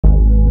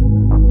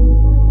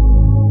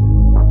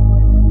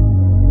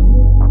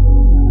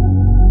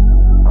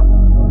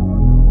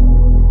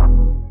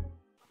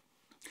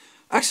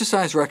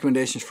Exercise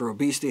recommendations for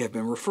obesity have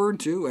been referred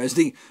to as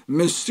the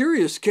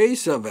mysterious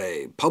case of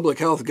a public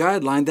health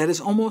guideline that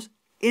is almost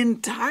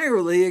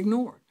entirely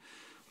ignored.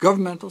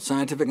 Governmental,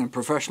 scientific, and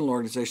professional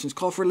organizations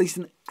call for at least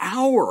an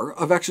hour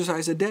of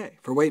exercise a day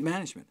for weight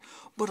management,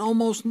 but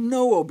almost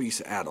no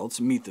obese adults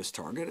meet this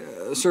target.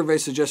 A survey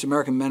suggests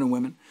American men and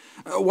women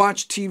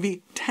watch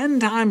TV 10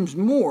 times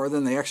more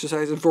than they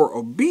exercise, and for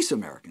obese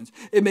Americans,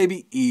 it may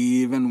be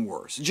even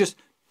worse. Just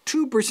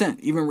 2%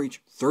 even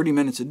reach 30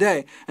 minutes a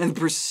day, and the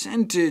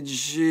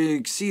percentage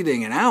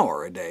exceeding an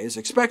hour a day is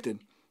expected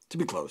to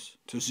be close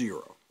to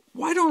 0.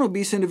 Why don't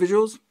obese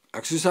individuals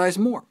exercise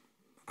more?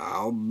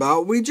 How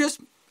about we just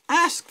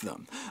ask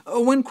them?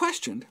 When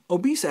questioned,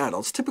 obese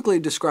adults typically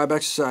describe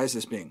exercise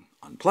as being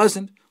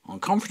unpleasant,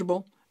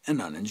 uncomfortable,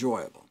 and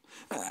unenjoyable.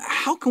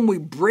 How can we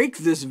break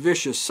this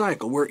vicious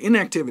cycle where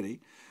inactivity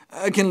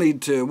can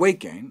lead to weight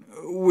gain,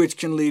 which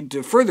can lead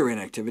to further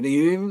inactivity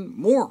and even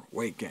more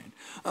weight gain?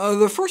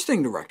 The first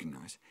thing to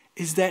recognize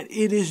is that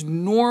it is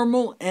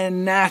normal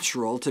and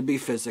natural to be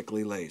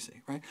physically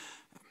lazy. Right?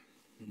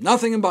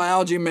 Nothing in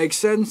biology makes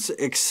sense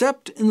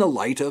except in the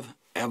light of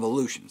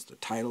evolution. It's the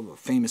title of a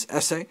famous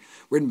essay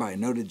written by a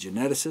noted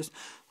geneticist.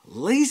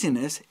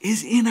 Laziness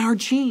is in our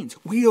genes.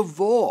 We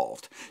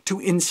evolved to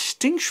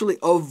instinctually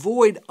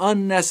avoid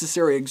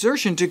unnecessary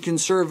exertion to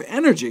conserve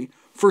energy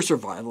for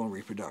survival and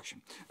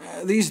reproduction.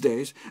 These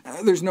days,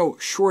 there's no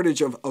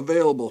shortage of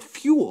available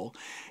fuel,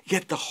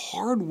 yet the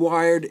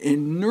hardwired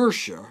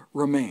inertia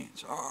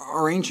remains.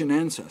 Our ancient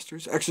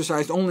ancestors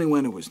exercised only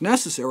when it was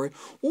necessary,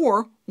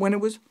 or when it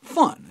was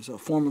fun, as a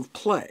form of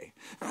play.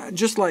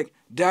 Just like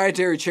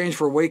dietary change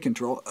for weight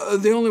control,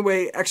 the only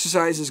way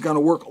exercise is going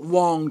to work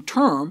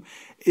long-term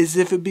is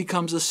if it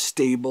becomes a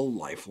stable,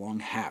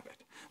 lifelong habit.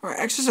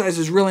 Exercise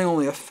is really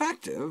only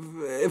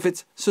effective if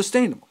it's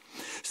sustainable.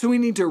 So we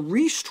need to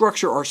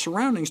restructure our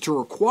surroundings to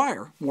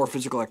require more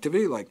physical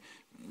activity, like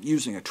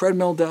using a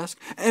treadmill desk,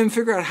 and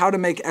figure out how to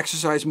make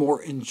exercise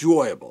more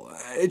enjoyable.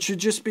 It should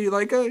just be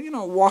like a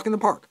walk in the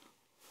park.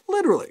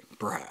 Literally,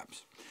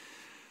 perhaps.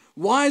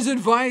 Wise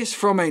advice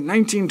from a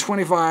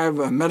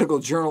 1925 medical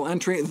journal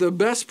entry: the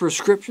best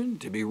prescription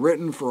to be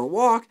written for a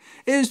walk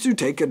is to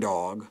take a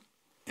dog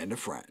and a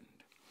friend.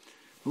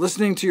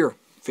 Listening to your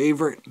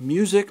favorite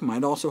music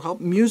might also help.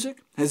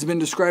 Music has been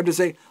described as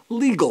a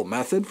legal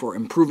method for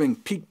improving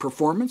peak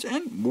performance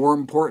and, more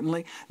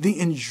importantly, the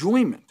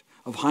enjoyment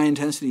of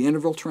high-intensity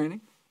interval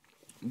training.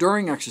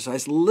 During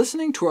exercise,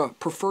 listening to a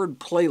preferred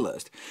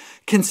playlist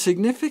can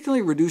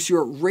significantly reduce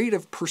your rate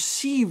of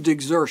perceived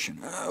exertion,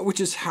 which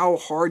is how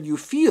hard you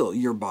feel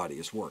your body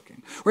is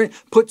working. Right?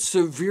 Put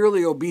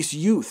severely obese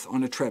youth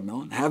on a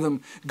treadmill and have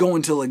them go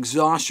until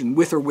exhaustion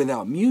with or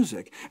without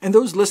music, and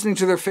those listening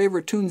to their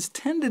favorite tunes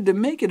tended to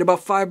make it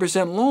about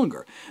 5%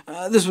 longer.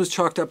 This was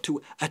chalked up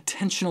to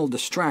attentional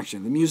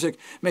distraction. The music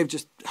may have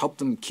just helped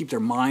them keep their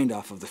mind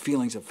off of the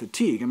feelings of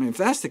fatigue. If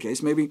that's the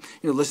case, maybe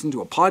listening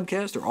to a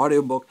podcast or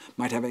audiobook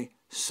might have a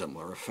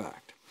similar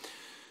effect.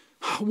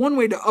 One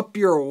way to up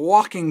your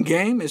walking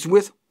game is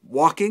with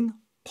walking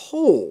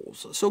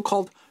poles.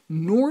 So-called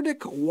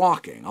Nordic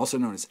walking, also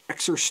known as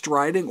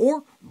exerstriding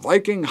or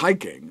Viking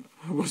hiking,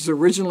 was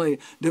originally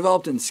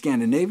developed in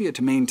Scandinavia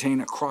to maintain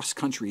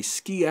cross-country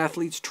ski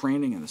athletes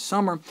training in the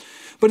summer,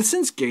 but has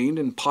since gained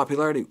in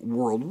popularity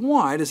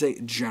worldwide as a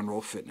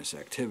general fitness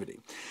activity.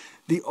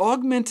 The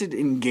augmented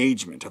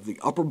engagement of the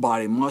upper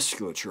body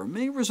musculature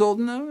may result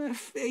in an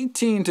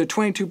 18 to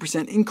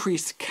 22%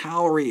 increased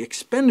calorie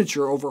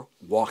expenditure over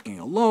walking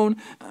alone,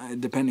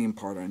 depending in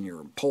part on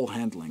your pole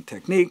handling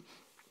technique.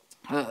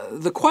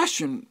 The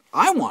question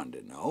I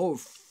wanted to know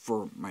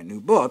for my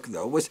new book,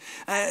 though, was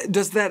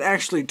does that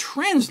actually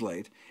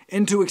translate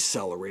into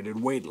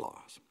accelerated weight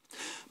loss?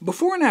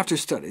 Before and after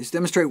studies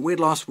demonstrate weight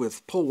loss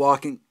with pole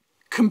walking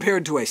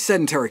compared to a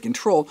sedentary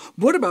control.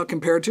 What about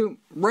compared to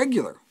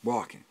regular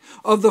walking?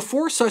 Of the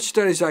 4 such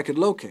studies I could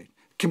locate,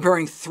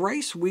 comparing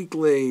thrice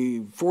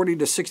weekly 40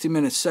 to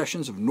 60-minute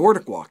sessions of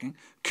Nordic walking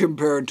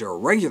compared to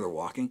regular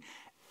walking,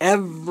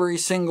 every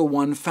single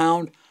one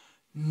found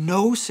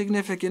no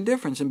significant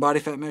difference in body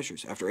fat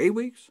measures after 8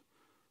 weeks,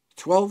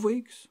 12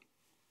 weeks,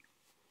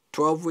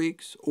 12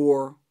 weeks,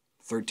 or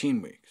 13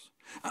 weeks.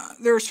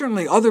 There are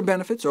certainly other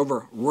benefits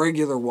over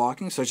regular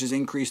walking, such as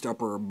increased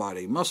upper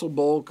body muscle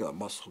bulk,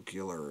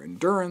 muscular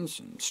endurance,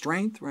 and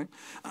strength, right?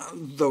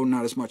 Though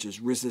not as much as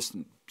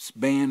resistance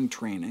band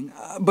training.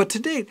 But to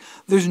date,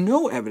 there's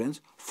no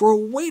evidence for a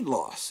weight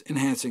loss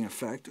enhancing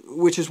effect,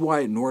 which is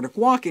why Nordic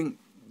walking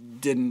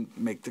didn't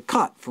make the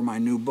cut for my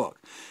new book.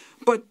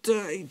 But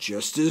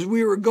just as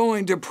we were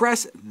going to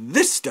press,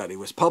 this study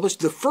was published,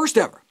 the first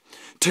ever,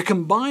 to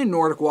combine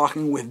Nordic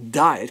walking with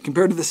diet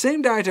compared to the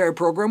same dietary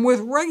program with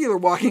regular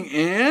walking,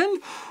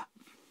 and,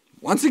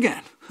 once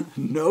again,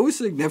 no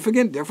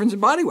significant difference in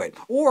body weight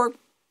or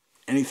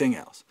anything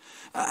else.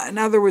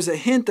 Now, there was a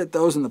hint that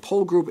those in the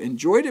poll group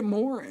enjoyed it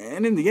more,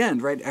 and in the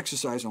end, right,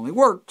 exercise only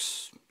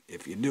works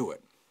if you do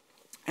it.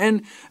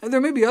 And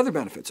there may be other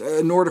benefits.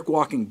 Nordic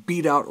walking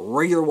beat out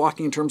regular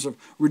walking in terms of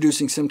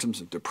reducing symptoms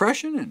of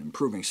depression and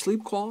improving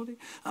sleep quality.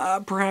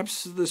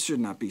 Perhaps this should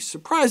not be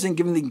surprising,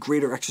 given the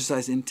greater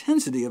exercise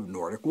intensity of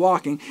Nordic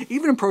walking,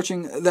 even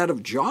approaching that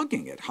of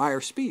jogging at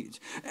higher speeds.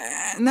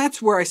 And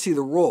that's where I see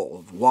the role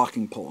of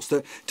walking poles,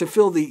 to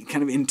fill the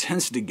kind of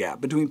intensity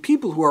gap between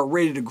people who are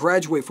ready to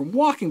graduate from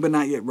walking but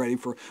not yet ready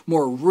for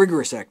more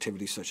rigorous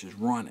activities such as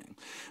running.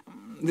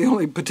 The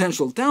only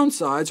potential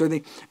downsides are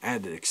the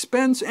added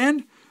expense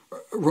and,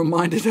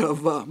 reminded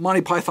of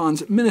Monty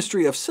Python's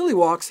Ministry of Silly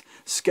Walks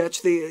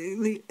sketch,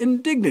 the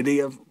indignity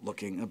of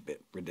looking a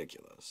bit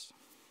ridiculous.